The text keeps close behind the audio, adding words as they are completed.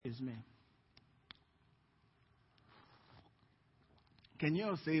Can you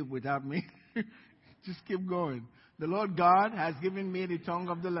all say it without me? Just keep going. The Lord God has given me the tongue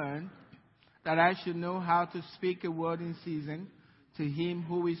of the learned, that I should know how to speak a word in season to him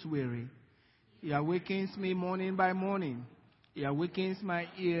who is weary. He awakens me morning by morning. He awakens my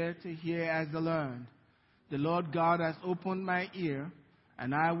ear to hear as the learned. The Lord God has opened my ear,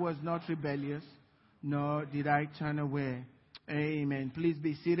 and I was not rebellious, nor did I turn away. Amen. Please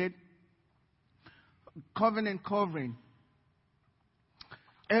be seated. Covenant covering.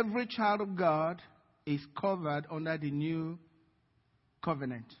 Every child of God is covered under the new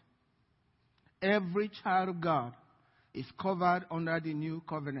covenant. Every child of God is covered under the new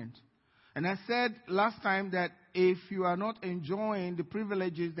covenant. And I said last time that if you are not enjoying the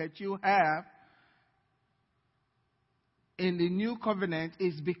privileges that you have in the new covenant,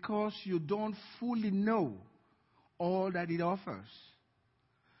 it's because you don't fully know all that it offers.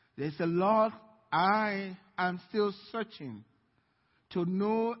 There's a lot I am still searching to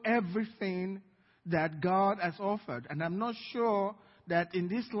know everything that God has offered. And I'm not sure that in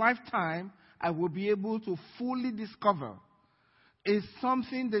this lifetime I will be able to fully discover. It's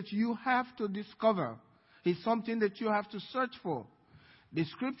something that you have to discover. It's something that you have to search for. The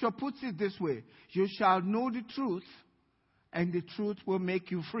scripture puts it this way: you shall know the truth, and the truth will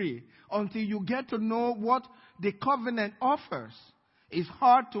make you free. Until you get to know what the covenant offers, it's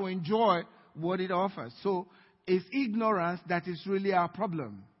hard to enjoy what it offers. So it's ignorance that is really our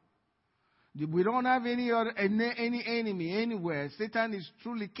problem. We don't have any enemy anywhere. Satan is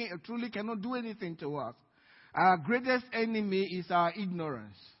truly cannot do anything to us. Our greatest enemy is our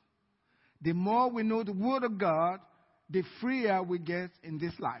ignorance. The more we know the Word of God, the freer we get in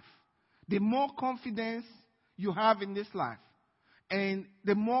this life. The more confidence you have in this life, and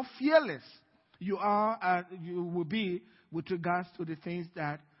the more fearless you will be with regards to the things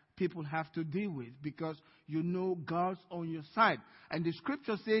that people have to deal with, because you know God's on your side. And the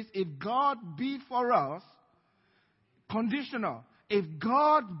scripture says, if God be for us, conditional, if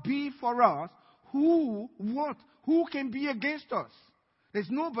God be for us, who can be against us? There's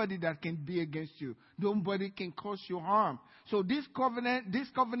nobody that can be against you. Nobody can cause you harm. So this covenant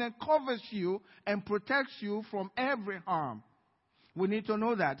covers you and protects you from every harm. We need to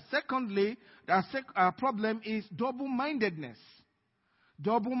know that. Secondly, our problem is double-mindedness.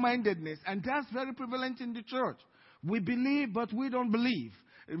 Double-mindedness. And that's very prevalent in the church. We believe, but we don't believe.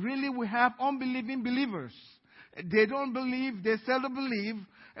 Really, we have unbelieving believers. They don't believe, they seldom believe.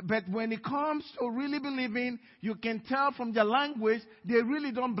 But when it comes to really believing, you can tell from their language, they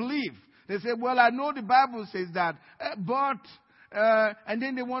really don't believe. They say, well, I know the Bible says that, and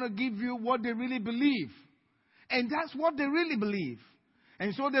then they want to give you what they really believe. And that's what they really believe.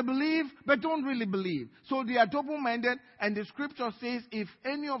 And so they believe, but don't really believe. So they are double-minded, and the scripture says, if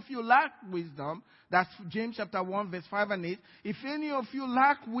any of you lack wisdom, that's James chapter 1, verse 5 and 8, if any of you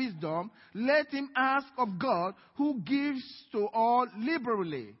lack wisdom, let him ask of God, who gives to all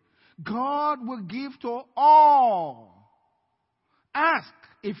liberally. God will give to all. Ask.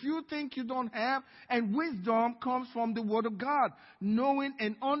 If you think you don't have, and wisdom comes from the Word of God, knowing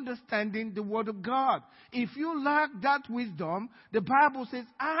and understanding the Word of God. If you lack that wisdom, the Bible says,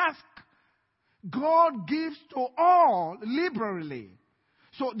 ask. God gives to all liberally.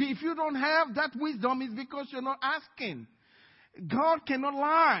 So if you don't have that wisdom, it's because you're not asking. God cannot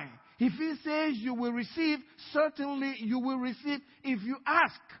lie. If He says you will receive, certainly you will receive if you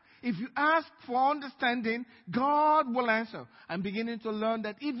ask. If you ask for understanding, God will answer. I'm beginning to learn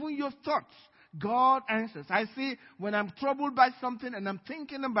that even your thoughts, God answers. I see when I'm troubled by something and I'm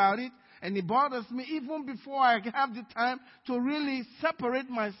thinking about it and it bothers me, even before I have the time to really separate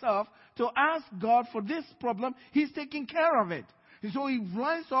myself to ask God for this problem, He's taking care of it. And so He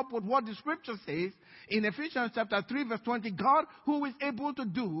lines up with what the scripture says in Ephesians chapter 3 verse 20. God, who is able to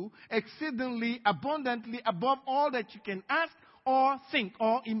do exceedingly abundantly above all that you can ask or think,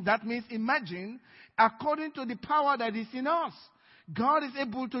 that means imagine, according to the power that is in us. God is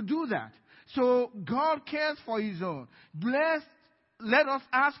able to do that. So God cares for His own. Let us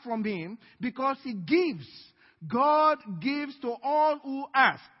ask from Him, because He gives. God gives to all who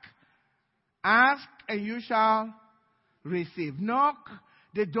ask. Ask and you shall receive. Knock,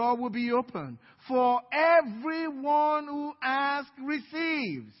 the door will be open. For everyone who asks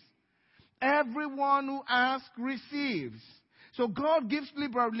receives. Everyone who asks receives. So God gives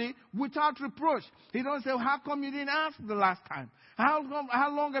liberally without reproach. He don't say, how come you didn't ask the last time? How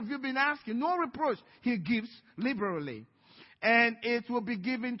long have you been asking? No reproach. He gives liberally. And it will be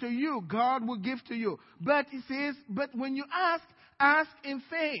given to you. God will give to you. But He says, but when you ask in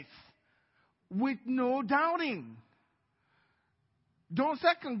faith, with no doubting. Don't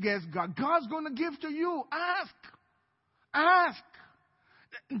second guess God. God's going to give to you. Ask. Ask.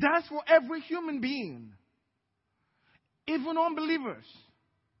 That's for every human being, even unbelievers.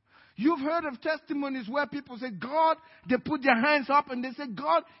 You've heard of testimonies where people say, God, they put their hands up and they say,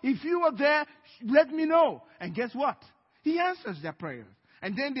 God, if you are there, let me know. And guess what? He answers their prayers.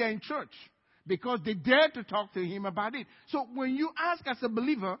 And then they are in church because they dare to talk to him about it. So when you ask as a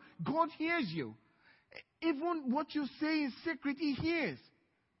believer, God hears you. Even what you say in secret, he hears.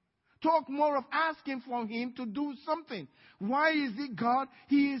 Talk more of asking for him to do something. Why is it God?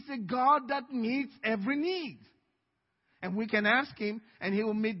 He is a God that meets every need. And we can ask him, and he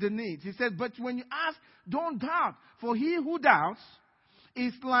will meet the needs. He says, but when you ask, don't doubt. For he who doubts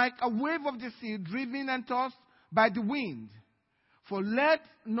is like a wave of the sea, driven and tossed by the wind. For let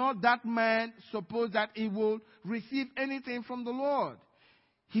not that man suppose that he will receive anything from the Lord.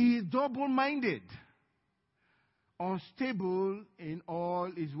 He is double-minded, unstable in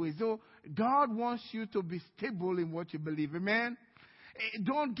all his ways. So God wants you to be stable in what you believe. Amen?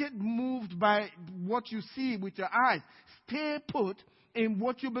 Don't get moved by what you see with your eyes. Stay put in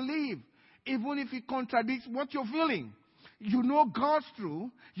what you believe, even if it contradicts what you're feeling. You know God's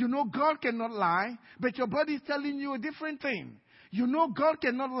true. You know God cannot lie, but your body is telling you a different thing. You know God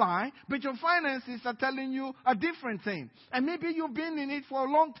cannot lie, but your finances are telling you a different thing. And maybe you've been in it for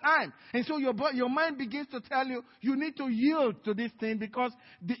a long time. And so your mind begins to tell you, you need to yield to this thing because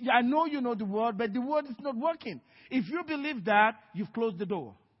I know you know the word, but the word is not working. If you believe that, you've closed the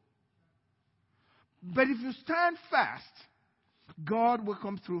door. But if you stand fast, God will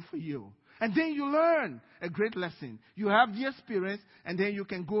come through for you. And then you learn a great lesson. You have the experience, and then you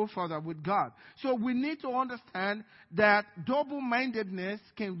can go further with God. So we need to understand that double-mindedness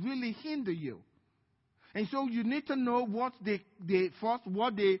can really hinder you. And so you need to know what the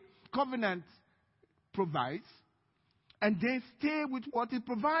covenant provides, and then stay with what it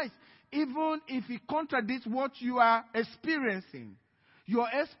provides, even if it contradicts what you are experiencing. Your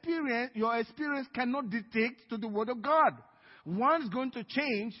experience cannot dictate to the Word of God. One's going to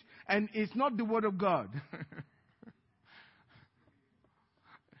change, and it's not the Word of God.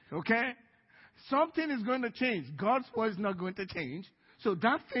 Okay? Something is going to change. God's Word is not going to change. So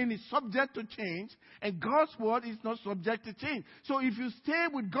that thing is subject to change, and God's Word is not subject to change. So if you stay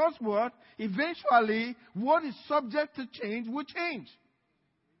with God's Word, eventually what is subject to change will change.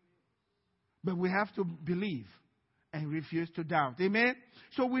 But we have to believe and refuse to doubt. Amen?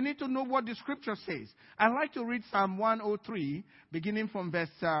 So we need to know what the scripture says. I'd like to read Psalm 103, beginning from verse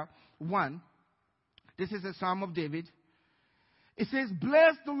 1. This is a Psalm of David. It says,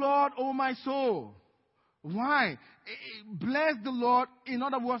 bless the Lord, O my soul. Why? Bless the Lord. In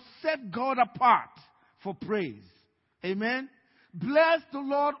other words, set God apart for praise. Amen? Bless the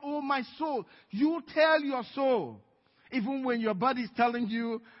Lord, O my soul. You tell your soul. Even when your body is telling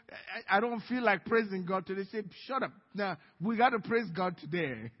you, I don't feel like praising God today, say, shut up. Now, we got to praise God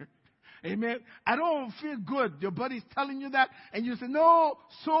today. Amen. I don't feel good. Your body is telling you that. And you say, no,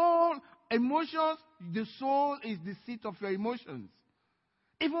 soul, emotions, the soul is the seat of your emotions.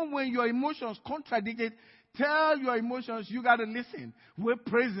 Even when your emotions contradict it, tell your emotions, you got to listen. We're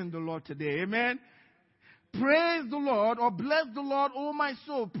praising the Lord today. Amen. Praise the Lord, or bless the Lord, oh my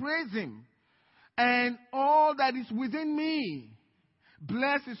soul. Praise Him. And all that is within me,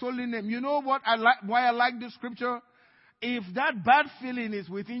 bless His holy name. You know what why I like this scripture? If that bad feeling is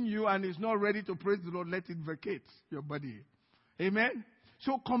within you and is not ready to praise the Lord, let it vacate your body. Amen?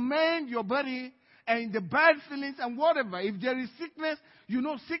 So command your body and the bad feelings and whatever. If there is sickness, you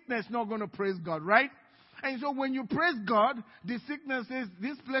know sickness is not going to praise God, right? And so when you praise God, the sickness says,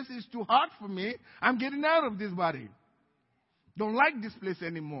 this place is too hard for me. I'm getting out of this body. Don't like this place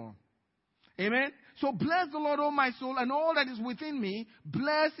anymore. Amen? So bless the Lord, O my soul, and all that is within me.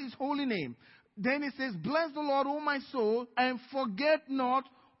 Bless His holy name. Then it says, bless the Lord, O my soul, and forget not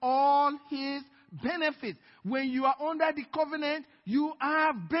all His benefits. When you are under the covenant, you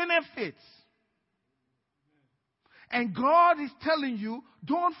have benefits. And God is telling you,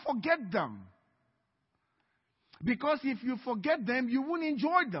 don't forget them. Because if you forget them, you won't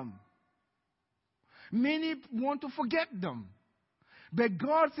enjoy them. Many want to forget them. But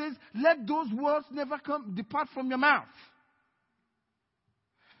God says, let those words never depart from your mouth.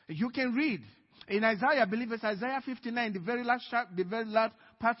 You can read in Isaiah, I believe it's Isaiah 59, the very last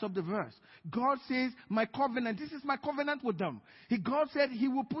parts of the verse. God says, my covenant, this is my covenant with them. God said He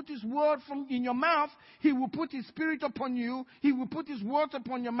will put His word in your mouth. He will put His Spirit upon you. He will put His words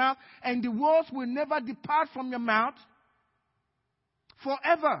upon your mouth. And the words will never depart from your mouth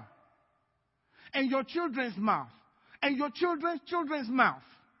forever. And your children's mouth. And your children's children's mouth.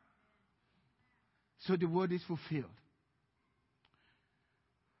 So the word is fulfilled.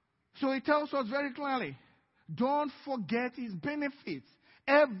 So it tells us very clearly, don't forget His benefits.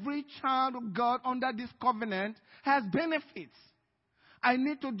 Every child of God under this covenant has benefits. I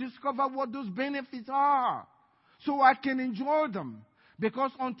need to discover what those benefits are so I can enjoy them.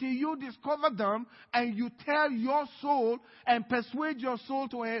 Because until you discover them and you tell your soul and persuade your soul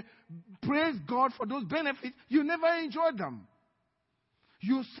to praise God for those benefits, you never enjoy them.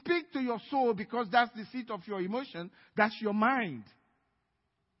 You speak to your soul because that's the seat of your emotion. That's your mind.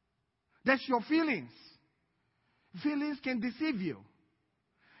 That's your feelings. Feelings can deceive you.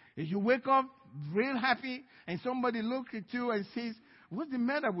 If you wake up real happy and somebody looks at you and says, "What's the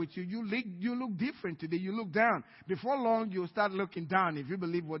matter with you? You look different today. You look down." Before long, you'll start looking down if you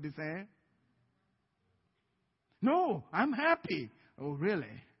believe what they say. "No, I'm happy." "Oh,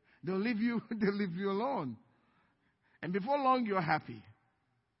 really?" They'll leave you alone. And before long, you're happy.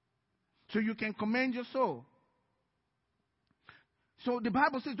 So you can commend your soul. So the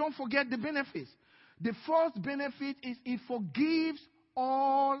Bible says, don't forget the benefits. The first benefit is it forgives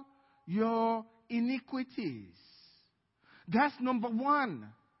all your iniquities. That's number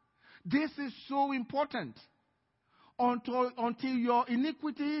one. This is so important. Until your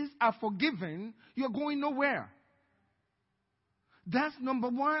iniquities are forgiven, you're going nowhere. That's number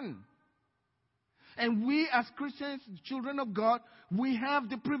one. And we as Christians, children of God, we have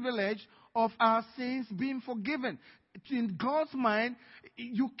the privilege of our sins being forgiven. In God's mind,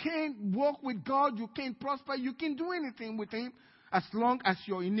 you can't walk with God, you can't prosper, you can't do anything with Him as long as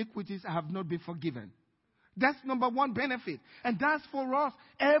your iniquities have not been forgiven. That's number one benefit. And that's for us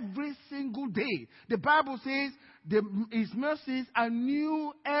every single day. The Bible says His mercies are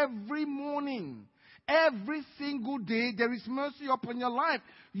new every morning. Every single day there is mercy upon your life.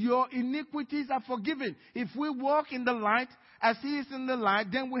 Your iniquities are forgiven. If we walk in the light as He is in the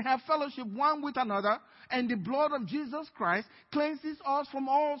light, then we have fellowship one with another. And the blood of Jesus Christ cleanses us from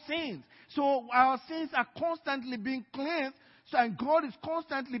all sins. So our sins are constantly being cleansed. And God is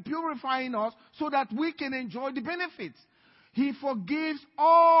constantly purifying us so that we can enjoy the benefits. He forgives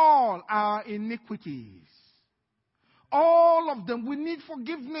all our iniquities. All of them. We need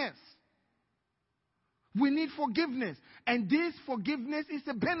forgiveness. We need forgiveness. And this forgiveness is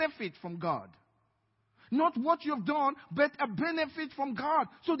a benefit from God. Not what you've done, but a benefit from God.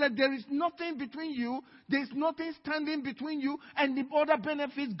 So that there is nothing between you. There's nothing standing between you and the other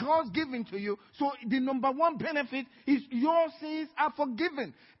benefits God's giving to you. So the number one benefit is your sins are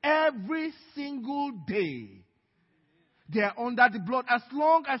forgiven every single day. They are under the blood as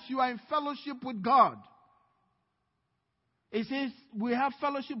long as you are in fellowship with God. It says we have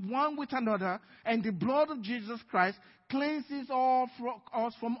fellowship one with another, and the blood of Jesus Christ cleanses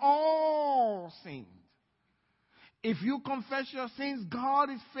us from all sins. If you confess your sins,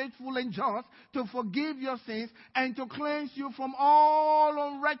 God is faithful and just to forgive your sins and to cleanse you from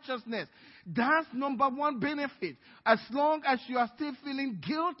all unrighteousness. That's number one benefit. As long as you are still feeling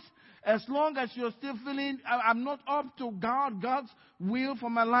guilt, as long as you're still feeling, I'm not up to God's will for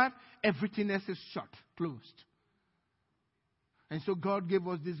my life, everything else is shut, closed. And so God gave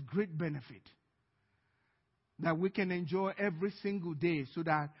us this great benefit that we can enjoy every single day so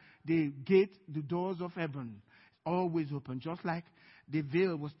that the doors of heaven, always open. Just like the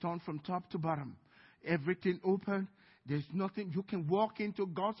veil was torn from top to bottom. Everything open. There's nothing. You can walk into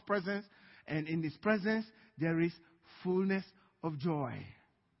God's presence, and in His presence there is fullness of joy.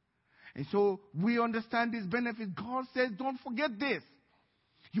 And so we understand this benefit. God says, don't forget this.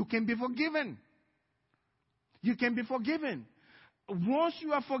 You can be forgiven. You can be forgiven. Once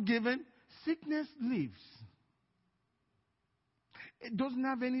you are forgiven, sickness leaves. It doesn't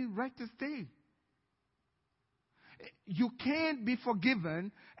have any right to stay. You can't be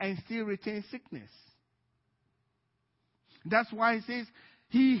forgiven and still retain sickness. That's why He says,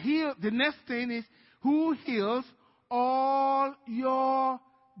 He healed. The next thing is, who heals all your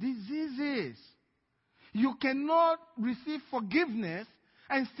diseases? You cannot receive forgiveness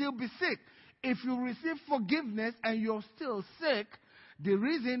and still be sick. If you receive forgiveness and you're still sick, the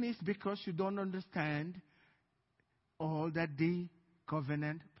reason is because you don't understand all that the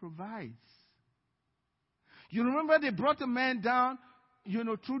covenant provides. You remember they brought a man down,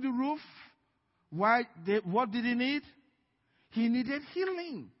 through the roof. Why? What did he need? He needed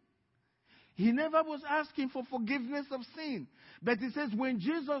healing. He never was asking for forgiveness of sin. But it says when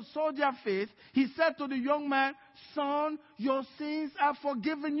Jesus saw their faith, He said to the young man, "Son, your sins are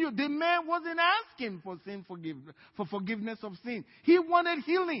forgiven you." The man wasn't asking for forgiveness of sin. He wanted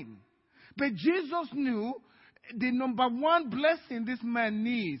healing. But Jesus knew the number one blessing this man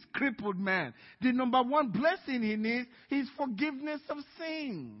needs, crippled man, the number one blessing he needs is forgiveness of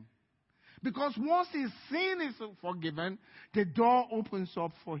sin. Because once his sin is forgiven, the door opens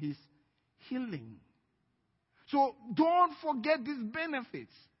up for his healing. So don't forget these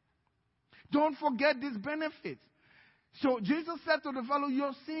benefits. Don't forget these benefits. So Jesus said to the fellow,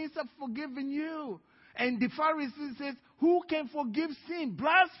 your sins are forgiven you. And the Pharisee says, who can forgive sin?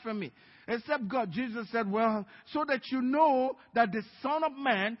 Blasphemy. Except God. Jesus said, well, so that you know that the Son of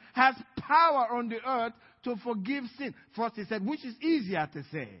Man has power on the earth to forgive sin. First he said, which is easier to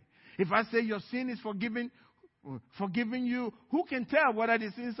say. If I say your sin is forgiven you, who can tell whether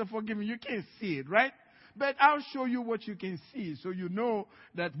the sins are forgiven? You can't see it, right? But I'll show you what you can see, so you know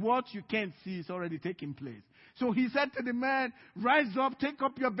that what you can't see is already taking place. So he said to the man, rise up, take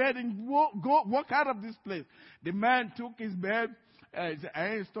up your bed, and walk out of this place. The man took his bed, said,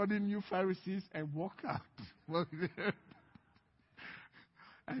 I ain't studying you Pharisees, and walked out.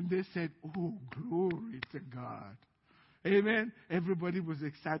 And they said, oh, glory to God. Amen. Everybody was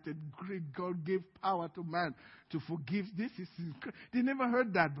excited. Great God gave power to man to forgive. This is incredible. They never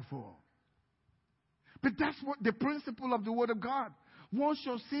heard that before. But that's what the principle of the Word of God. Once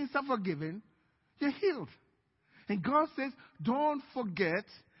your sins are forgiven, you're healed. And God says, don't forget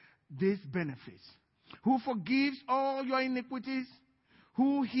these benefits. Who forgives all your iniquities,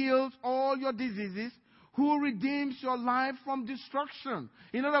 who heals all your diseases, who redeems your life from destruction.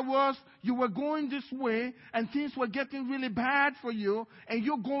 In other words, you were going this way and things were getting really bad for you and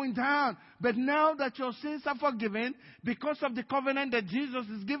you're going down. But now that your sins are forgiven because of the covenant that Jesus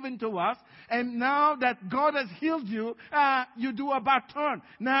has given to us, and now that God has healed you, you do a bad turn.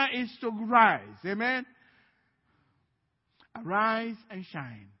 Now it's to rise. Amen? Arise and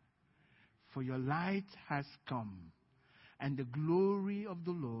shine, for your light has come, and the glory of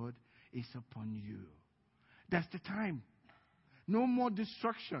the Lord is upon you. That's the time. No more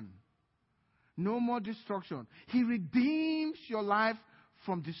destruction. No more destruction. He redeems your life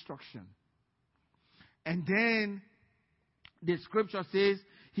from destruction. And then the scripture says,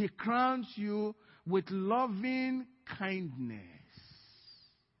 He crowns you with loving kindness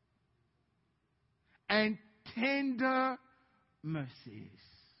and tender mercies.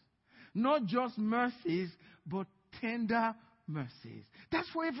 Not just mercies, but tender mercies. That's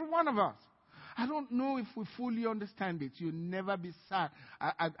for every one of us. I don't know if we fully understand it. You'll never be sad.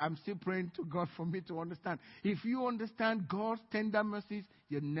 I'm still praying to God for me to understand. If you understand God's tender mercies,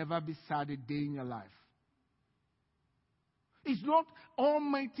 you'll never be sad a day in your life. It's not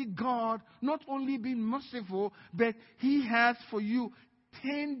Almighty God not only being merciful, but He has for you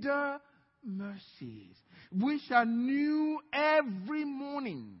tender mercies, which are new every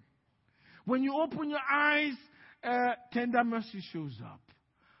morning. When you open your eyes, tender mercy shows up.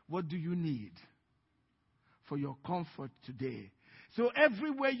 What do you need for your comfort today? So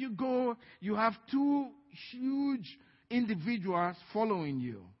everywhere you go, you have two huge individuals following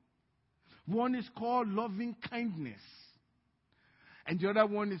you. One is called loving kindness, and the other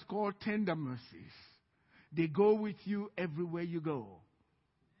one is called tender mercies. They go with you everywhere you go,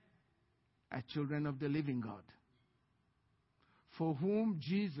 as children of the living God, for whom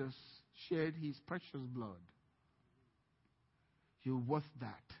Jesus shed His precious blood. You're worth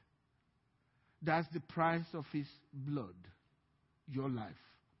that. That's the price of His blood, your life.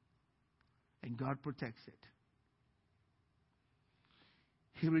 And God protects it.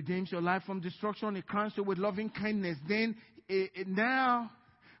 He redeems your life from destruction. He crowns you with loving kindness. Then, now,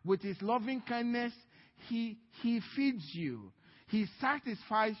 with His loving kindness, He feeds you. He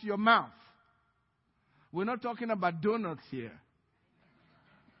satisfies your mouth. We're not talking about donuts here.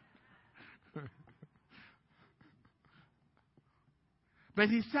 But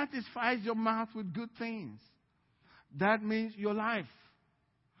He satisfies your mouth with good things. That means your life.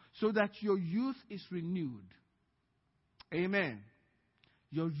 So that your youth is renewed. Amen.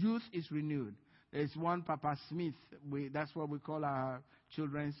 Your youth is renewed. There's one Papa Smith. That's what we call our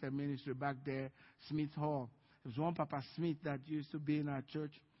children's ministry back there, Smith Hall. There's one Papa Smith that used to be in our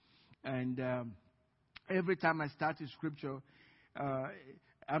church. And every time I start a scripture,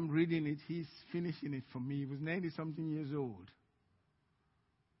 I'm reading it. He's finishing it for me. He was 90-something years old.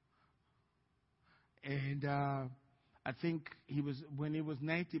 And I think when he was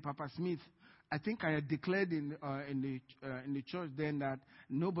 90, Papa Smith, I think I had declared in the church then that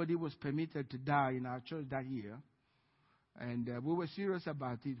nobody was permitted to die in our church that year. And we were serious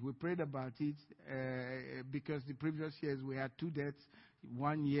about it. We prayed about it because the previous years we had 2 deaths,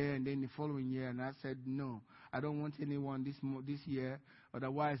 1 year and then the following year. And I said, no, I don't want anyone this year.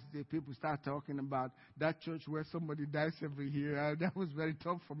 Otherwise, the people start talking about that church where somebody dies every year. That was very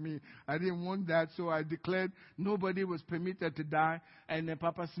tough for me. I didn't want that, so I declared nobody was permitted to die. And then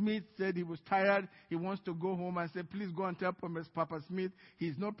Papa Smith said he was tired. He wants to go home. I said, please go and tell Papa Smith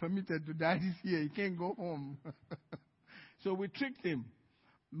he's not permitted to die this year. He can't go home. So we tricked him.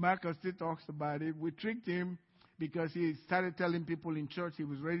 Marcus still talks about it. We tricked him, because he started telling people in church he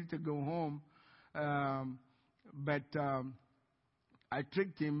was ready to go home. But I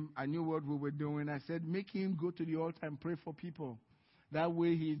tricked him. I knew what we were doing. I said, make him go to the altar and pray for people. That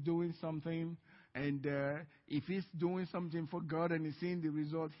way he's doing something. And if he's doing something for God and he's seeing the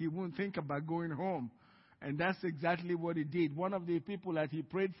result, he won't think about going home. And that's exactly what he did. One of the people that he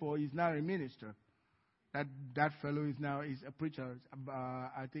prayed for is now a minister. That fellow is a preacher,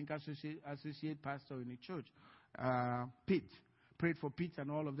 I think associate pastor in the church. Pete. Prayed for Pete and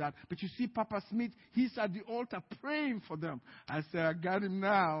all of that. But you see, Papa Smith, he's at the altar praying for them. I said, I got him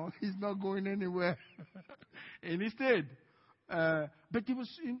now. He's not going anywhere. And he stayed. But it was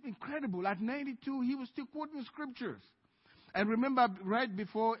incredible. At 92, he was still quoting scriptures. And remember, right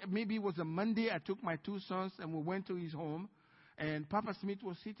before, maybe it was a Monday, I took my two sons and we went to his home. And Papa Smith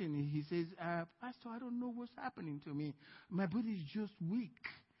was sitting. He says, Pastor, I don't know what's happening to me. My body is just weak.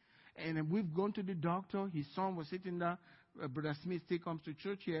 And we've gone to the doctor. His son was sitting there. Brother Smith still comes to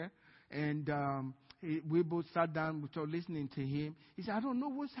church here. And we both sat down. We started listening to him. He said, I don't know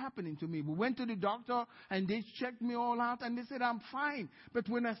what's happening to me. We went to the doctor and they checked me all out. And they said, I'm fine. But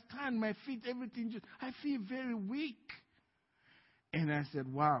when I stand, my feet, everything, I feel very weak. And I said,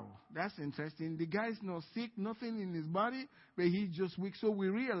 wow, that's interesting. The guy's not sick, nothing in his body, but he's just weak. So we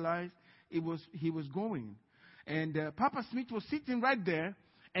realized he was going. And Papa Smith was sitting right there.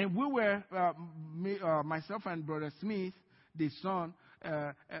 And we were, myself and Brother Smith, the son,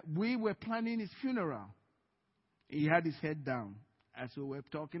 we were planning his funeral. He had his head down. And so we're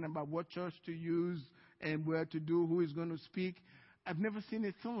talking about what church to use and where to do, who is going to speak. I've never seen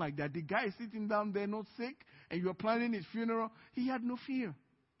a thing like that. The guy is sitting down there, not sick, and you're planning his funeral. He had no fear.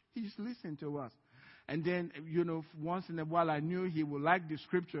 He just listened to us. And then, once in a while, I knew he would like the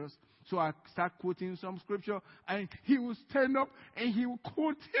scriptures. So I started quoting some scripture, and he would stand up, and he would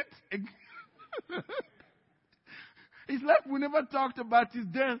quote it. It's like we never talked about his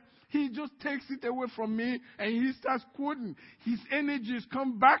death. He just takes it away from me, and he starts quoting. His energies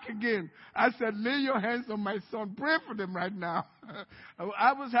come back again. I said, lay your hands on my son. Pray for them right now.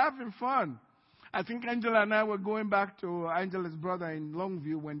 I was having fun. I think Angela and I were going back to Angela's brother in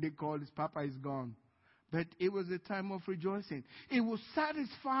Longview when they called his papa is gone. But it was a time of rejoicing. It will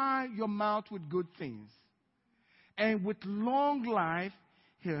satisfy your mouth with good things. And with long life,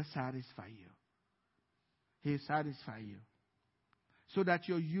 he'll satisfy you. He'll satisfy you. So that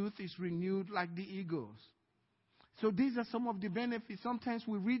your youth is renewed like the eagles. So these are some of the benefits. Sometimes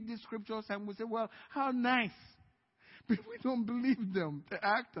we read these scriptures and we say, well, how nice. But we don't believe them to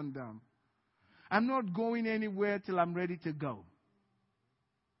act on them. I'm not going anywhere till I'm ready to go.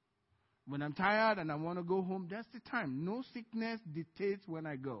 When I'm tired and I want to go home, that's the time. No sickness dictates when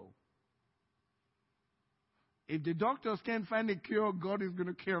I go. If the doctors can't find a cure, God is going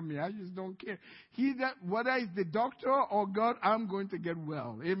to cure me. I just don't care. Whether it's the doctor or God, I'm going to get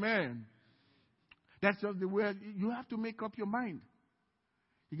well. Amen. That's just the way. You have to make up your mind.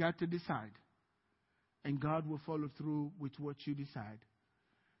 You got to decide. And God will follow through with what you decide.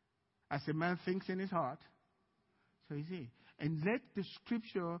 As a man thinks in his heart, so is he. And let the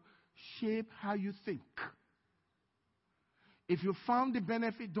scripture shape how you think. If you found the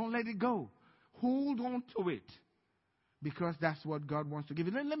benefit, don't let it go. Hold on to it. Because that's what God wants to give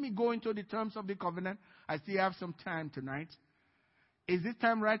you. Let me go into the terms of the covenant. I still have some time tonight. Is this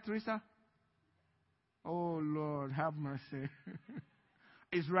time right, Teresa? Oh, Lord, have mercy.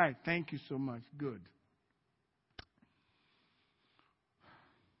 It's right. Thank you so much. Good.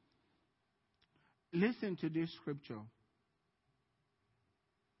 Listen to this scripture.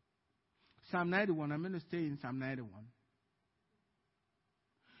 Psalm 91. I'm going to stay in Psalm 91.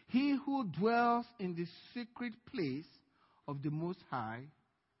 He who dwells in the secret place of the Most High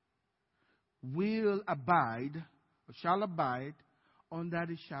will abide, or shall abide, under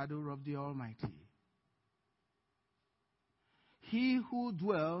the shadow of the Almighty. He who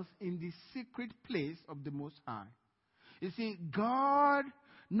dwells in the secret place of the Most High. You see, God,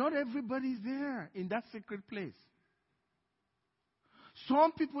 not everybody's there in that secret place.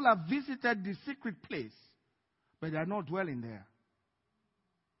 Some people have visited the secret place, but they are not dwelling there.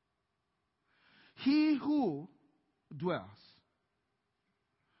 He who dwells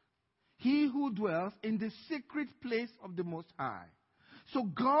in the secret place of the Most High. So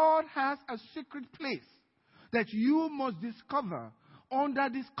God has a secret place that you must discover under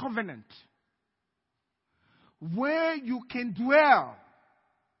this covenant, where you can dwell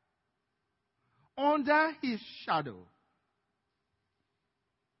under His shadow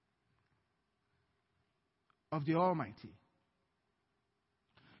of the Almighty.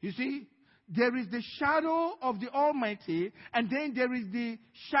 You see, there is the shadow of the Almighty, and then there is the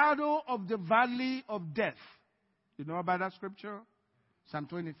shadow of the valley of death. You know about that scripture? Psalm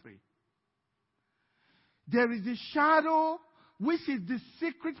 23. There is a shadow which is the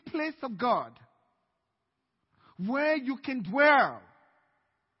secret place of God, where you can dwell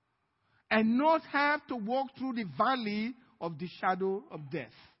and not have to walk through the valley of the shadow of death.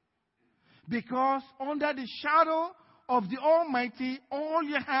 Because under the shadow of the Almighty, all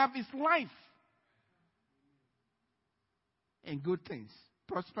you have is life and good things,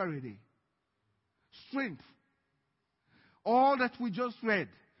 prosperity, strength. All that we just read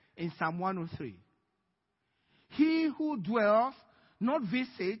in Psalm 103. He who dwells, not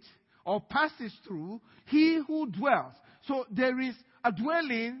visits or passes through, he who dwells. So there is a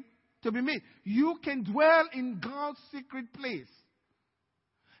dwelling to be made. You can dwell in God's secret place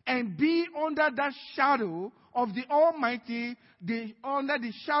and be under that shadow of the Almighty, under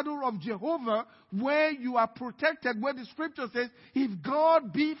the shadow of Jehovah, where you are protected, where the scripture says, if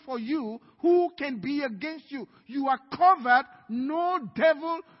God be for you, who can be against you? You are covered. No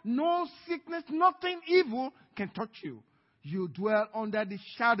devil, no sickness, nothing evil can touch you. You dwell under the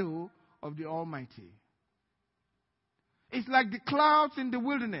shadow of the Almighty. It's like the clouds in the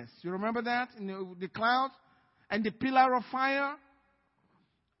wilderness. You remember that? The clouds and the pillar of fire.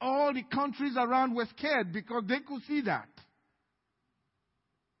 All the countries around were scared because they could see that.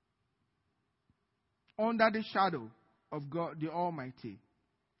 Under the shadow of God, the Almighty.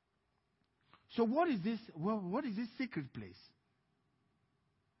 So what is this? Well, what is this secret place?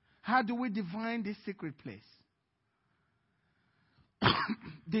 How do we define this secret place?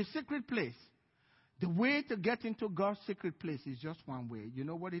 The secret place. The way to get into God's secret place is just one way. You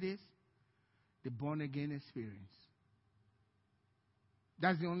know what it is? The born again experience.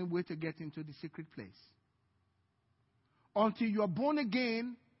 That's the only way to get into the secret place. Until you are born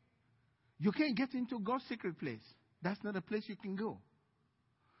again, you can't get into God's secret place. That's not a place you can go.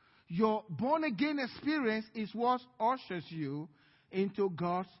 Your born again experience is what ushers you into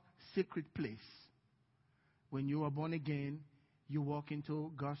God's secret place. When you are born again, you walk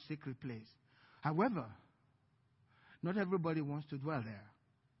into God's secret place. However, not everybody wants to dwell there.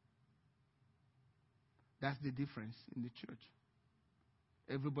 That's the difference in the church.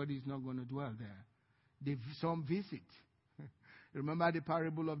 Everybody is not going to dwell there. Some visit. Remember the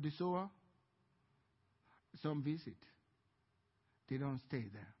parable of the sower? Some visit. They don't stay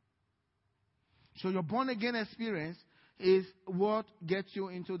there. So your born again experience is what gets you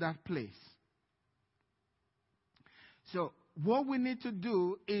into that place. So what we need to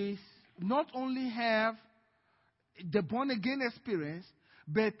do is not only have the born again experience,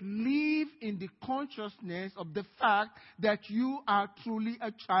 but live in the consciousness of the fact that you are truly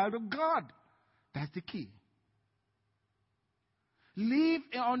a child of God. That's the key. Live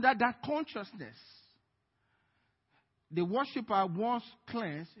under that consciousness. The worshiper, once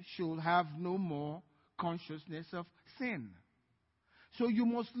cleansed, should have no more consciousness of sin. So you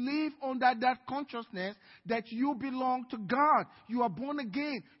must live under that consciousness that you belong to God. You are born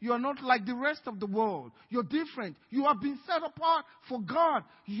again. You are not like the rest of the world. You're different. You have been set apart for God.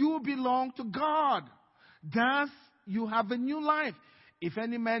 You belong to God. Thus, you have a new life. If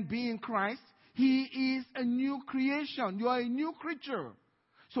any man be in Christ, he is a new creation. You are a new creature.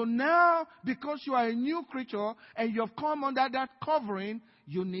 So now, because you are a new creature and you have come under that covering,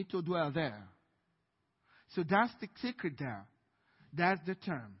 you need to dwell there. So that's the secret there. That's the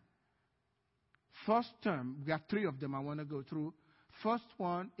term. First term, we have three of them I want to go through. First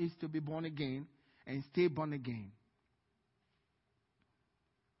one is to be born again and stay born again.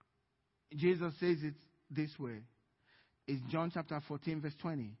 Jesus says it this way. It's John chapter 14, verse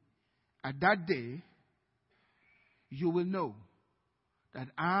 20. At that day, you will know that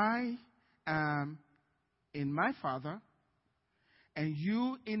I am in my Father, and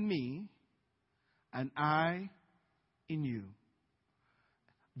you in me, and I in you.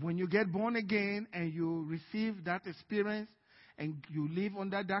 When you get born again and you receive that experience and you live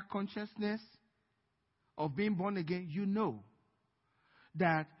under that consciousness of being born again, you know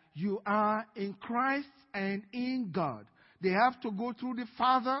that you are in Christ and in God. They have to go through the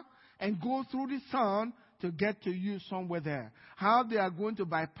Father and go through the Son to get to you somewhere there. How they are going to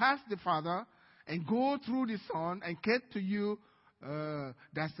bypass the Father and go through the Son and get to you,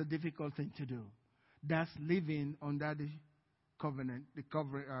 that's a difficult thing to do. That's living under the covenant,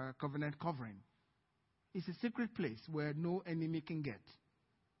 covenant covering. It's a secret place where no enemy can get.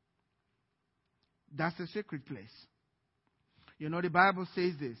 That's a secret place. You know, the Bible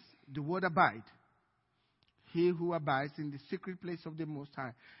says this, the word abide. He who abides in the secret place of the Most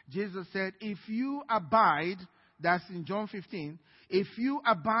High. Jesus said, if you abide, that's in John 15, if you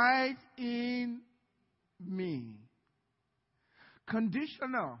abide in me.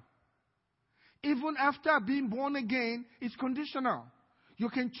 Conditional. Even after being born again, it's conditional. You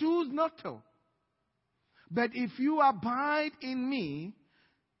can choose not to. But if you abide in me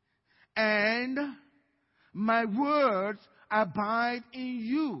and my words abide in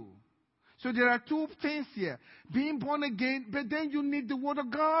you. So there are two things here. Being born again, but then you need the Word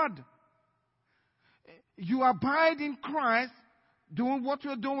of God. You abide in Christ, doing what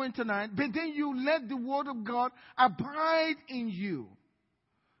you're doing tonight, but then you let the Word of God abide in you.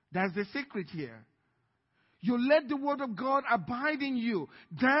 That's the secret here. You let the Word of God abide in you.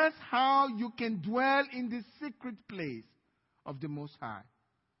 That's how you can dwell in the secret place of the Most High.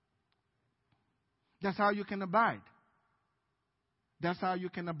 That's how you can abide. That's how you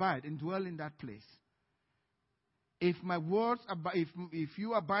can abide and dwell in that place. If my words if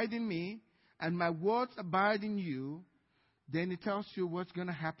you abide in me and my words abide in you, then it tells you what's going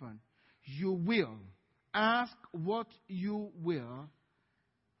to happen. You will ask what you will,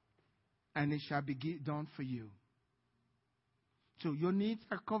 and it shall be done for you. So your needs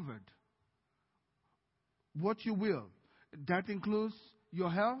are covered. What you will. That includes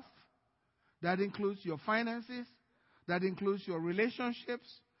your health. That includes your finances. That includes your relationships.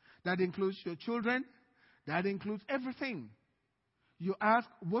 That includes your children. That includes everything. You ask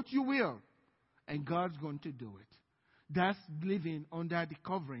what you will, and God's going to do it. That's living under the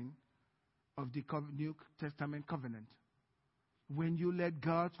covering of the New Testament covenant. When you let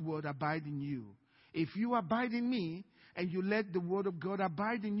God's word abide in you. If you abide in me and you let the word of God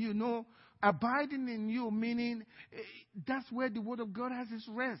abide in you. No, abiding in you meaning that's where the word of God has its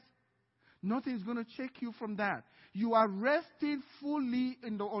rest. Nothing's going to shake you from that. You are resting fully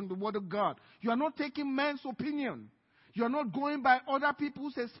on the word of God. You are not taking man's opinion. You are not going by other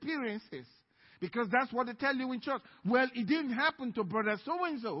people's experiences. Because that's what they tell you in church. Well, it didn't happen to brother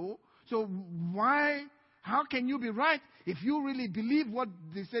so-and-so. So why, how can you be right if you really believe what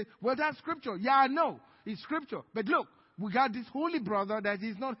they say? Well, that's scripture. Yeah, I know. It's scripture. But look, we got this holy brother that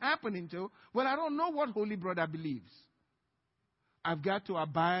is not happening to. Well, I don't know what holy brother believes. I've got to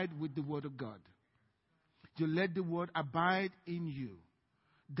abide with the word of God. To let the word abide in you.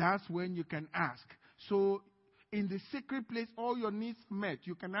 That's when you can ask. So, in the secret place, all your needs met.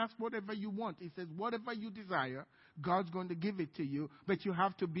 You can ask whatever you want. It says, whatever you desire, God's going to give it to you. But you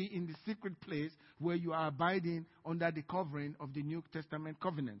have to be in the secret place where you are abiding under the covering of the New Testament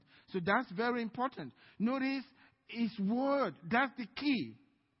covenant. So that's very important. Notice His word. That's the key.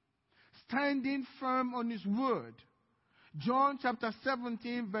 Standing firm on His word. John chapter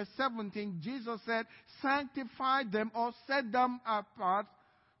 17, verse 17, Jesus said, sanctify them or set them apart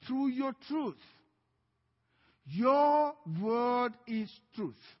through your truth. Your word is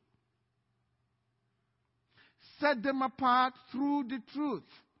truth. Set them apart through the truth.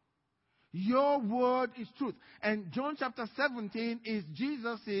 Your word is truth. And John chapter 17 is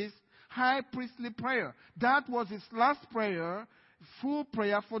Jesus' high priestly prayer. That was his last prayer, full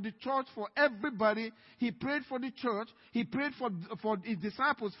prayer for the church, for everybody. He prayed for the church. He prayed for his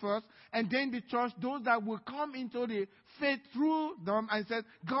disciples first, and then the church, those that will come into the faith through them, and said,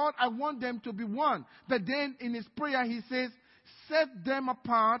 God, I want them to be one. But then in his prayer, he says, set them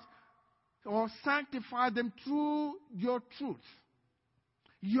apart or sanctify them through your truth.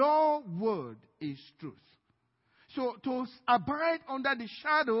 Your word is truth. So to abide under the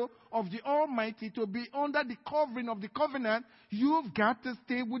shadow of the Almighty, to be under the covering of the covenant, you've got to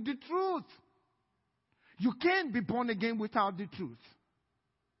stay with the truth. You can't be born again without the truth.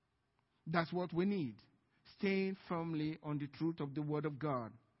 That's what we need. Staying firmly on the truth of the Word of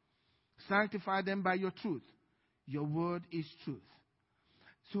God. Sanctify them by your truth. Your word is truth.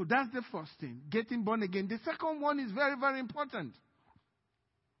 So that's the first thing. Getting born again. The second one is very, very important.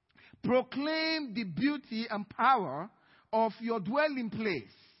 Proclaim the beauty and power of your dwelling place.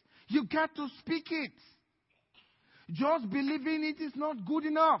 You got to speak it. Just believing it is not good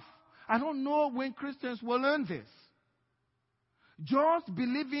enough. I don't know when Christians will learn this. Just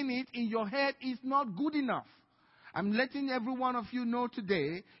believing it in your head is not good enough. I'm letting every one of you know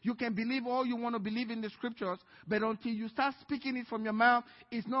today, you can believe all you want to believe in the scriptures, but until you start speaking it from your mouth,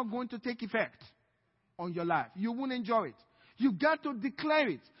 it's not going to take effect on your life. You won't enjoy it. You got to declare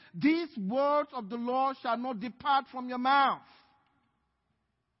it. These words of the Lord shall not depart from your mouth.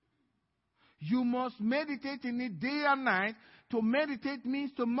 You must meditate in it day and night. To meditate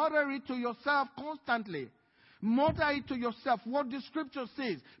means to mutter it to yourself constantly. Mutter it to yourself what the scripture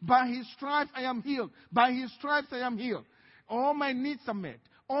says. By his stripes I am healed. By his stripes I am healed. All my needs are met.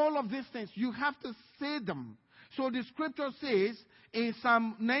 All of these things, you have to say them. So the scripture says in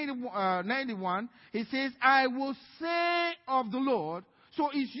Psalm 91, it says, I will say of the Lord. So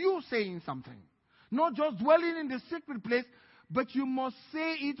it's you saying something. Not just dwelling in the secret place, but you must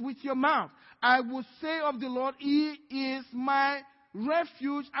say it with your mouth. I will say of the Lord, He is my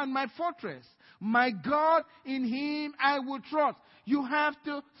refuge and my fortress. My God, in Him I will trust. You have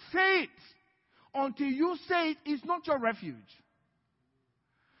to say it. Until you say it, it's not your refuge.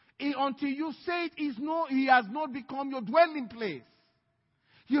 Until you say it, He has not become your dwelling place.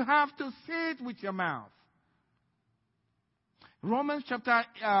 You have to say it with your mouth. Romans chapter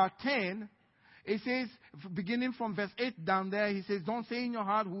 10, it says, beginning from verse 8 down there, he says, don't say in your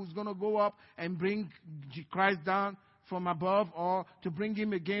heart who's going to go up and bring Christ down from above, or to bring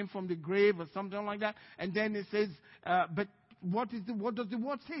Him again from the grave, or something like that. And then it says, but what does the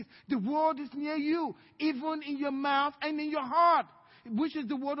word say? The word is near you, even in your mouth and in your heart, which is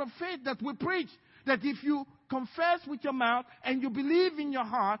the word of faith that we preach. That if you confess with your mouth and you believe in your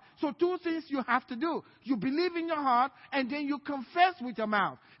heart, so two things you have to do. You believe in your heart and then you confess with your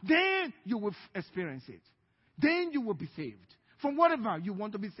mouth. Then you will experience it. Then you will be saved from whatever you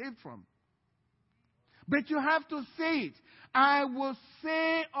want to be saved from. But you have to say it. I will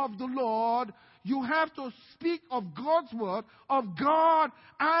say of the Lord. You have to speak of God's word. Of God,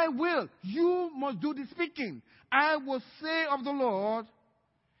 I will. You must do the speaking. I will say of the Lord,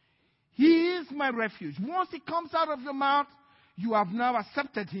 He is my refuge. Once it comes out of your mouth, you have now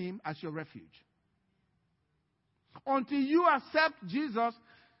accepted Him as your refuge. Until you accept Jesus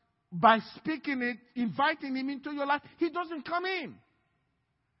by speaking it, inviting Him into your life, He doesn't come in.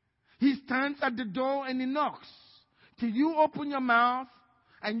 He stands at the door and He knocks. Till you open your mouth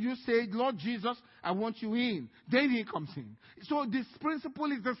and you say, Lord Jesus, I want you in. Then He comes in. So this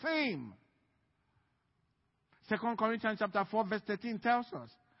principle is the same. 2 Corinthians chapter 4 verse 13 tells us,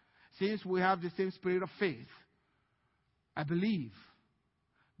 since we have the same spirit of faith, I believe,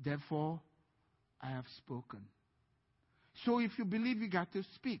 therefore I have spoken. So if you believe, you got to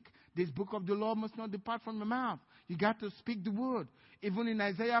speak. This book of the law must not depart from your mouth. You got to speak the word. Even in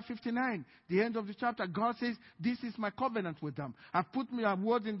Isaiah 59, the end of the chapter, God says, this is my covenant with them. I've put my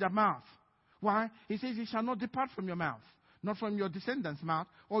word in their mouth. Why? He says, it shall not depart from your mouth. Not from your descendants' mouth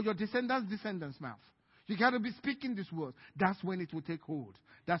or your descendants' mouth. You got to be speaking this word. That's when it will take hold.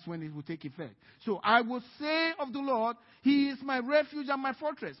 That's when it will take effect. So I will say of the Lord, He is my refuge and my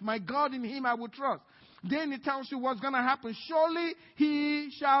fortress. My God, in Him I will trust. Then it tells you what's going to happen. Surely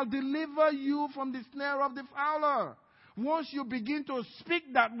He shall deliver you from the snare of the fowler. Once you begin to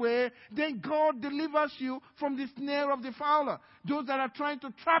speak that way, then God delivers you from the snare of the fowler. Those that are trying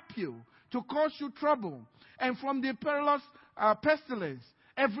to trap you, to cause you trouble. And from the perilous pestilence.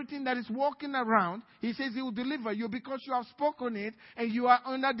 Everything that is walking around, He says He will deliver you because you have spoken it and you are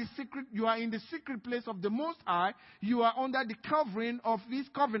you are in the secret place of the Most High. You are under the covering of His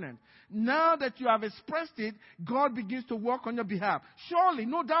covenant. Now that you have expressed it, God begins to work on your behalf. Surely,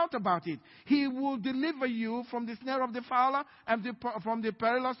 no doubt about it, He will deliver you from the snare of the fowler and from the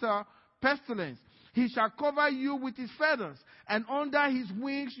perilous pestilence. He shall cover you with His feathers, and under His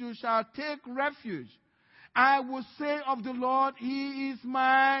wings you shall take refuge. I will say of the Lord, He is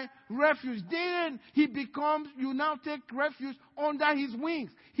my refuge. Then you now take refuge under His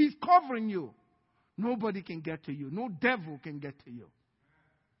wings. He's covering you. Nobody can get to you. No devil can get to you.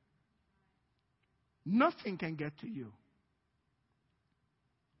 Nothing can get to you.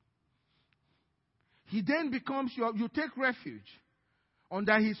 He then becomes you take refuge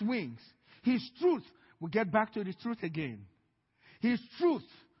under His wings. His truth, we get back to the truth again. His truth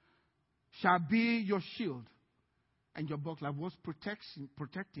shall be your shield and your buckler. What's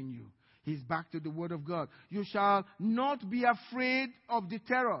protecting you? He's back to the word of God. You shall not be afraid of the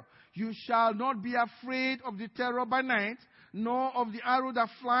terror. You shall not be afraid of the terror by night, nor of the arrow that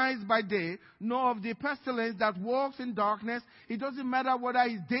flies by day, nor of the pestilence that walks in darkness. It doesn't matter whether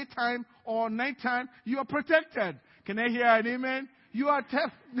it's daytime or nighttime. You are protected. Can I hear an amen? You are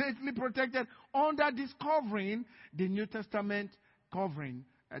definitely protected under this covering, the New Testament covering.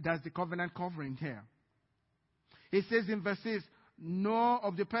 That's the covenant covering here. It says in verse 6, nor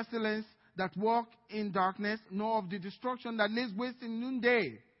of the pestilence that walk in darkness, nor of the destruction that lays waste in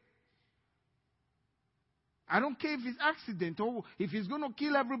noonday. I don't care if it's accident or if it's going to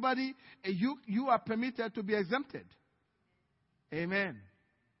kill everybody, you are permitted to be exempted. Amen.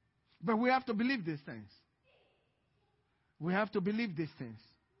 But we have to believe these things. We have to believe these things.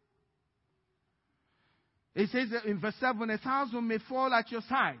 It says in verse 7, 1,000 may fall at your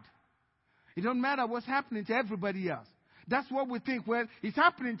side. It don't matter what's happening to everybody else. That's what we think. Well, it's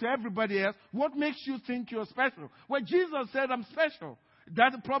happening to everybody else. What makes you think you're special? Well, Jesus said, I'm special. Is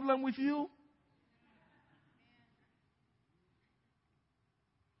that a problem with you?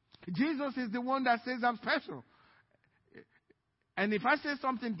 Jesus is the one that says I'm special. And if I say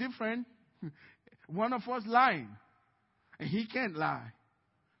something different, one of us lying. And he can't lie.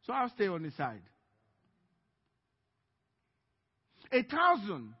 So I'll stay on his side.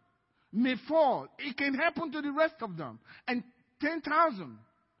 1,000 may fall. It can happen to the rest of them. And 10,000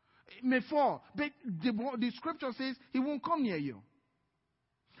 may fall. But the scripture says he won't come near you.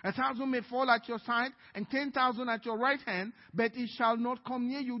 1,000 may fall at your side and 10,000 at your right hand, but it shall not come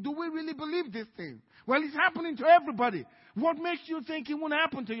near you. Do we really believe this thing? Well, it's happening to everybody. What makes you think it won't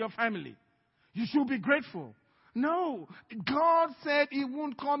happen to your family? You should be grateful. No, God said it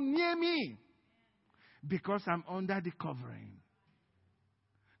won't come near me because I'm under the covering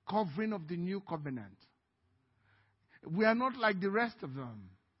of the new covenant. We are not like the rest of them.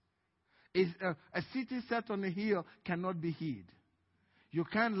 A city set on a hill cannot be hid. You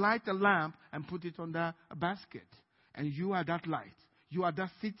can't light a lamp and put it under a basket. And you are that light. You are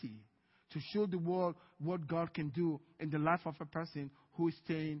that city to show the world what God can do in the life of a person who is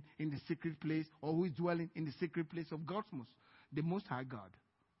staying in the secret place or who is dwelling in the secret place of the Most High God.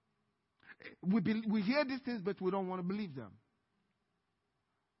 We hear these things, but we don't want to believe them.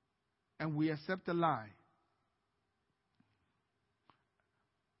 And we accept a lie.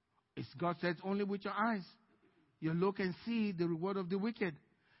 It's God says, only with your eyes you look and see the reward of the wicked,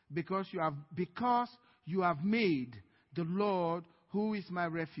 because you have made the Lord, who is my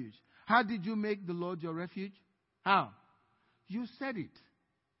refuge. How did you make the Lord your refuge? How? You said it.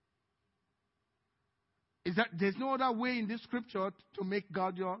 There's no other way in this scripture to make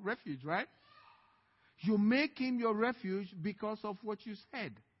God your refuge, right? You make him your refuge because of what you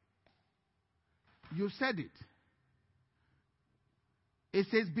said. You said it. It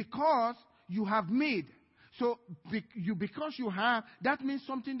says, because you have made. So, because you have, that means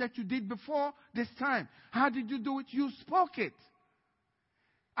something that you did before this time. How did you do it? You spoke it.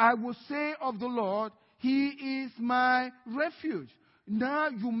 I will say of the Lord, he is my refuge. Now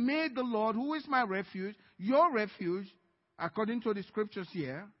you made the Lord, who is my refuge, your refuge, according to the scriptures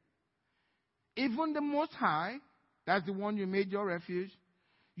here. Even the Most High, that's the one you made your refuge,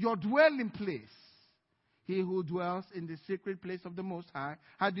 your dwelling place. He who dwells in the secret place of the Most High.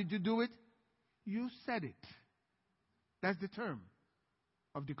 How did you do it? You said it. That's the term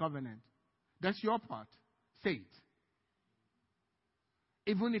of the covenant. That's your part. Say it.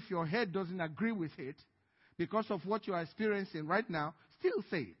 Even if your head doesn't agree with it, because of what you are experiencing right now, still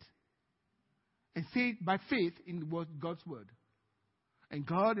say it. And say it by faith in God's word. And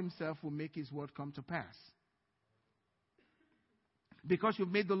God himself will make his word come to pass. Because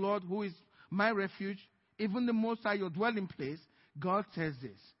you've made the Lord, who is my refuge, even the Most High, your dwelling place, God says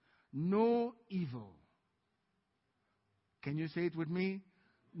this: no evil. Can you say it with me?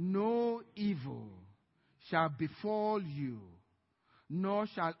 No evil shall befall you, nor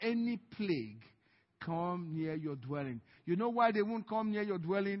shall any plague come near your dwelling. You know why they won't come near your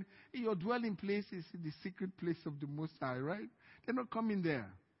dwelling? Your dwelling place is the secret place of the Most High, right? They're not coming there.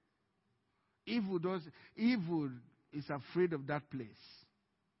 Evil is afraid of that place.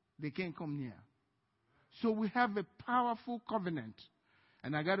 They can't come near. So we have a powerful covenant.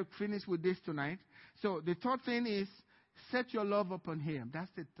 And I got to finish with this tonight. So the third thing is, set your love upon him. That's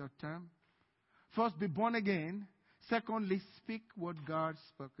the third term. First, be born again. Secondly, speak what God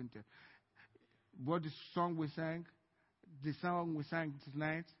spoken to. What the song we sang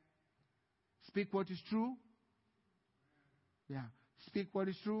tonight. Speak what is true. Yeah. Speak what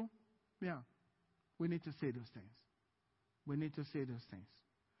is true. Yeah. We need to say those things. We need to say those things.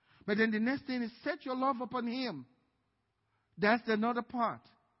 But then the next thing is, set your love upon him. That's another part.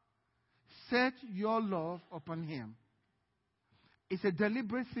 Set your love upon him. It's a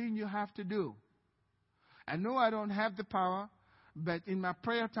deliberate thing you have to do. I know I don't have the power, but in my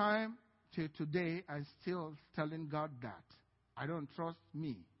prayer time till today, I'm still telling God that. I don't trust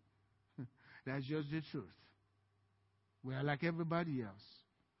me. That's just the truth. We are like everybody else.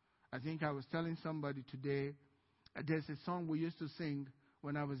 I think I was telling somebody today, there's a song we used to sing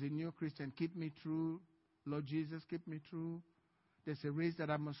when I was a new Christian. Keep me true, Lord Jesus, keep me true. There's a race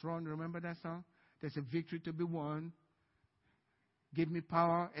that I must run. Remember that song? There's a victory to be won. Give me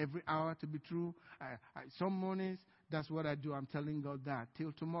power every hour to be true. Some mornings, that's what I do. I'm telling God that.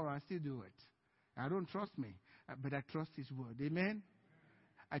 Till tomorrow, I still do it. I don't trust me, but I trust his word. Amen?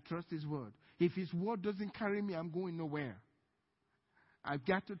 I trust his word. If his word doesn't carry me, I'm going nowhere. I've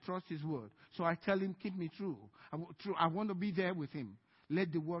got to trust his word. So I tell him, keep me true. I want to be there with him.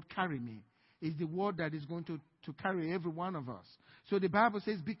 Let the word carry me. It's the word that is going to carry every one of us. So the Bible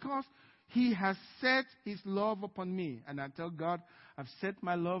says, because he has set his love upon me. And I tell God, I've set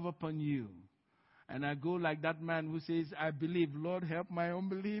my love upon you. And I go like that man who says, I believe. Lord, help my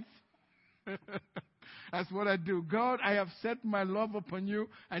unbelief. That's what I do. God, I have set my love upon you.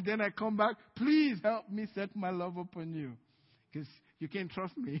 And then I come back, please help me set my love upon you. Because you can't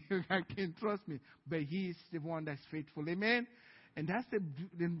trust me. I can't trust me. But He is the one that's faithful. Amen? And that's the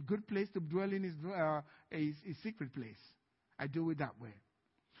good place to dwell in his secret place. I do it that way.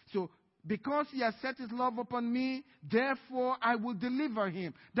 So, because He has set His love upon me, therefore I will deliver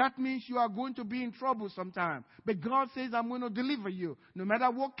him. That means you are going to be in trouble sometime. But God says, I'm going to deliver you. No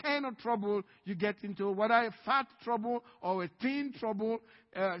matter what kind of trouble you get into, whether a fat trouble or a thin trouble,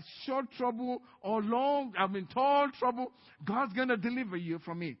 short trouble or tall trouble, God's going to deliver you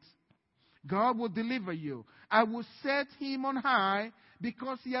from it. God will deliver you. I will set him on high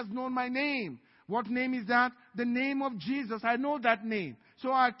because he has known my name. What name is that? The name of Jesus. I know that name.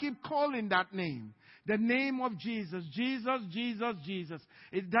 So I keep calling that name. The name of Jesus. Jesus, Jesus, Jesus.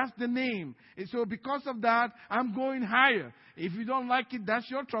 That's the name. And so because of that, I'm going higher. If you don't like it, that's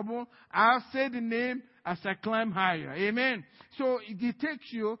your trouble. I'll say the name as I climb higher. Amen. So He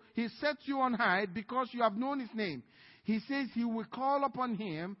takes you, He sets you on high because you have known His name. He says He will call upon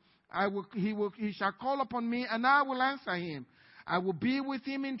Him. He shall call upon me and I will answer him. I will be with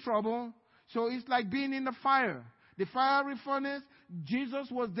him in trouble. So it's like being in the fire. The fiery furnace, Jesus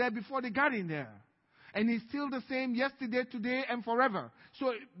was there before they got in there. And He's still the same yesterday, today, and forever.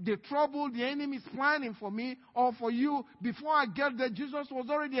 So the trouble the enemy is planning for me or for you, before I get there, Jesus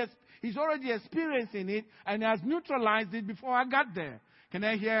He's already experiencing it and has neutralized it before I got there. Can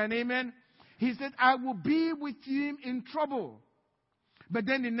I hear an amen? He said, I will be with him in trouble. But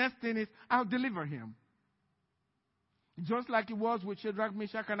then the next thing is, I'll deliver him. Just like it was with Shadrach,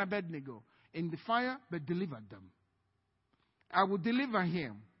 Meshach, and Abednego. In the fire, but delivered them. I will deliver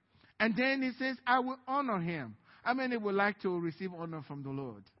him. And then He says, I will honor him. How many would like to receive honor from the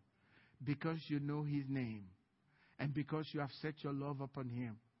Lord? Because you know His name. And because you have set your love upon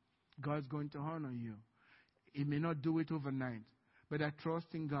Him. God's going to honor you. He may not do it overnight. But I trust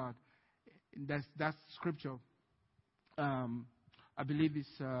in God. That's scripture. I believe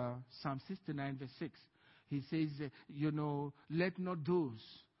it's Psalm 69 verse 6. He says, let not those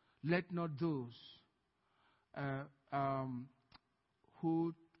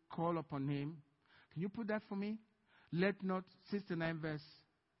who call upon Him. Can you put that for me? Let not,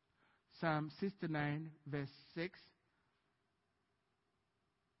 Psalm 69 verse 6.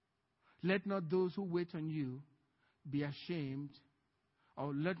 Let not those who wait on you be ashamed,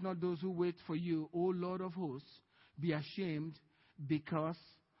 or let not those who wait for you, O Lord of hosts, be ashamed because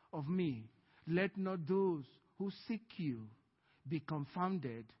of me. Let not those who seek you be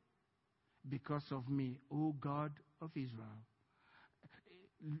confounded because of me, O God of Israel.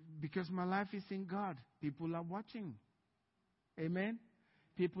 Because my life is in God. People are watching. Amen?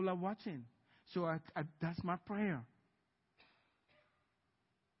 People are watching. So that's my prayer.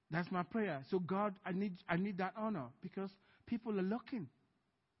 That's my prayer. So God, I need that honor because people are looking.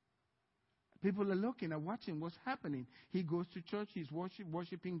 People are looking and watching what's happening. He goes to church. He's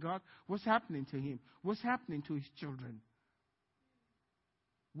worshiping God. What's happening to him? What's happening to his children?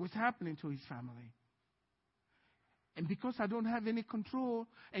 What's happening to his family? And because I don't have any control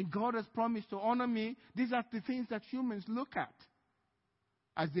and God has promised to honor me, these are the things that humans look at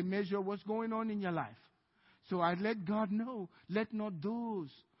as they measure what's going on in your life. So I let God know, let not those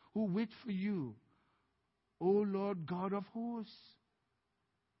who wait for you, O Lord God of hosts,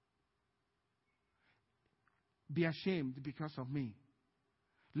 be ashamed because of me.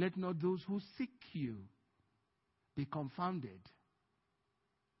 Let not those who seek you be confounded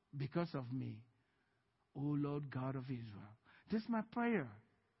because of me, O Lord God of Israel. This is my prayer.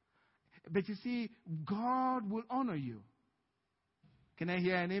 But you see, God will honor you. Can I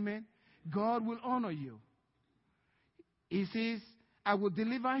hear an amen? God will honor you. He says, I will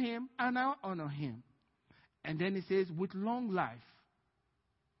deliver him and I'll honor him. And then he says, with long life,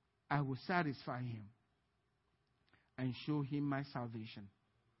 I will satisfy him and show him my salvation.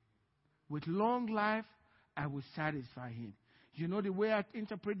 With long life, I will satisfy him. You know the way I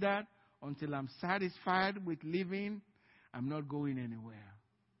interpret that? Until I'm satisfied with living, I'm not going anywhere.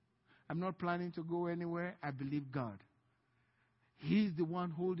 I'm not planning to go anywhere. I believe God. He's the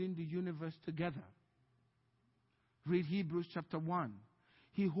one holding the universe together. Read Hebrews chapter 1.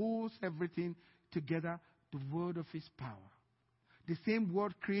 He holds everything together, the word of his power. The same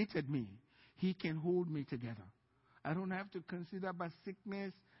word created me. He can hold me together. I don't have to consider by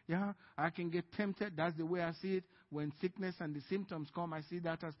sickness. Yeah, I can get tempted. That's the way I see it. When sickness and the symptoms come, I see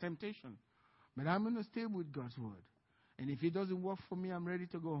that as temptation. But I'm going to stay with God's word. And if it doesn't work for me, I'm ready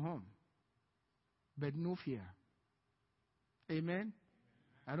to go home. But no fear. Amen?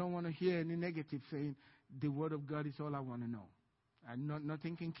 I don't want to hear any negative saying, the word of God is all I want to know. And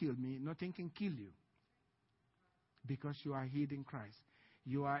nothing can kill me. Nothing can kill you. Because you are hid in Christ.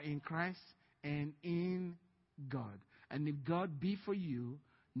 You are in Christ and in God. And if God be for you,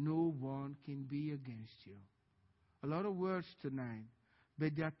 no one can be against you. A lot of words tonight,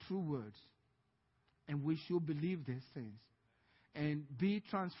 but they are true words. And we should believe these things. And be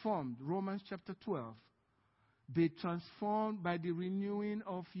transformed. Romans chapter 12. Be transformed by the renewing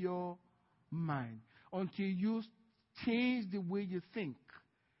of your mind. Until you change the way you think,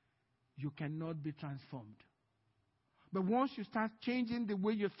 you cannot be transformed. But once you start changing the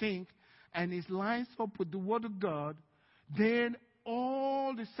way you think, and it lines up with the Word of God, then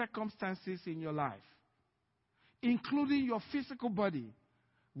all the circumstances in your life, including your physical body,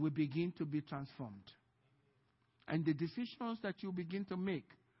 will begin to be transformed. And the decisions that you begin to make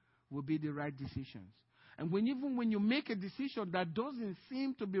will be the right decisions. And even when you make a decision that doesn't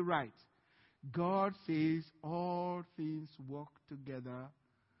seem to be right, God says all things work together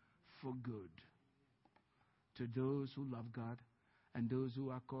for good to those who love God and those who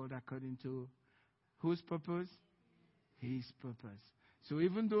are called according to whose purpose? His purpose. So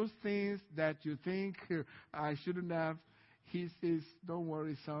even those things that you think I shouldn't have, he says, don't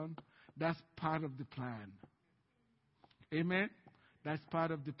worry, son. That's part of the plan. Amen? That's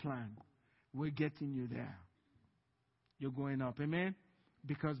part of the plan. We're getting you there. You're going up. Amen?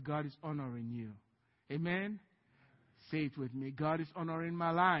 Because God is honoring you. Amen? Say it with me. God is honoring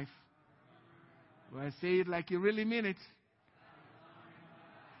my life. Well, say it like you really mean it.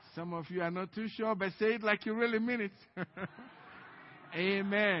 Some of you are not too sure, but say it like you really mean it.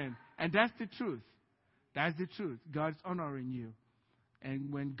 Amen. And that's the truth. That's the truth. God's honoring you.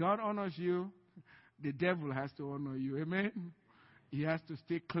 And when God honors you, the devil has to honor you. Amen? He has to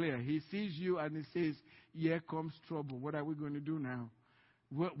stay clear. He sees you and he says, here comes trouble. What are we going to do now?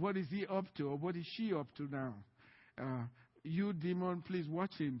 What is he up to? Or what is she up to now? You demon, please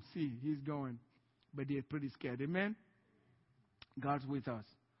watch him. See, he's going. But they're pretty scared. Amen? God's with us.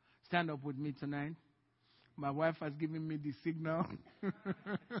 Stand up with me tonight. My wife has given me the signal.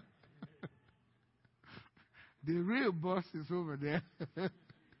 The real boss is over there.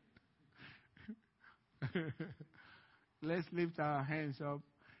 Let's lift our hands up.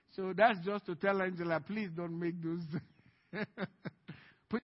 So that's just to tell Angela, please don't make those.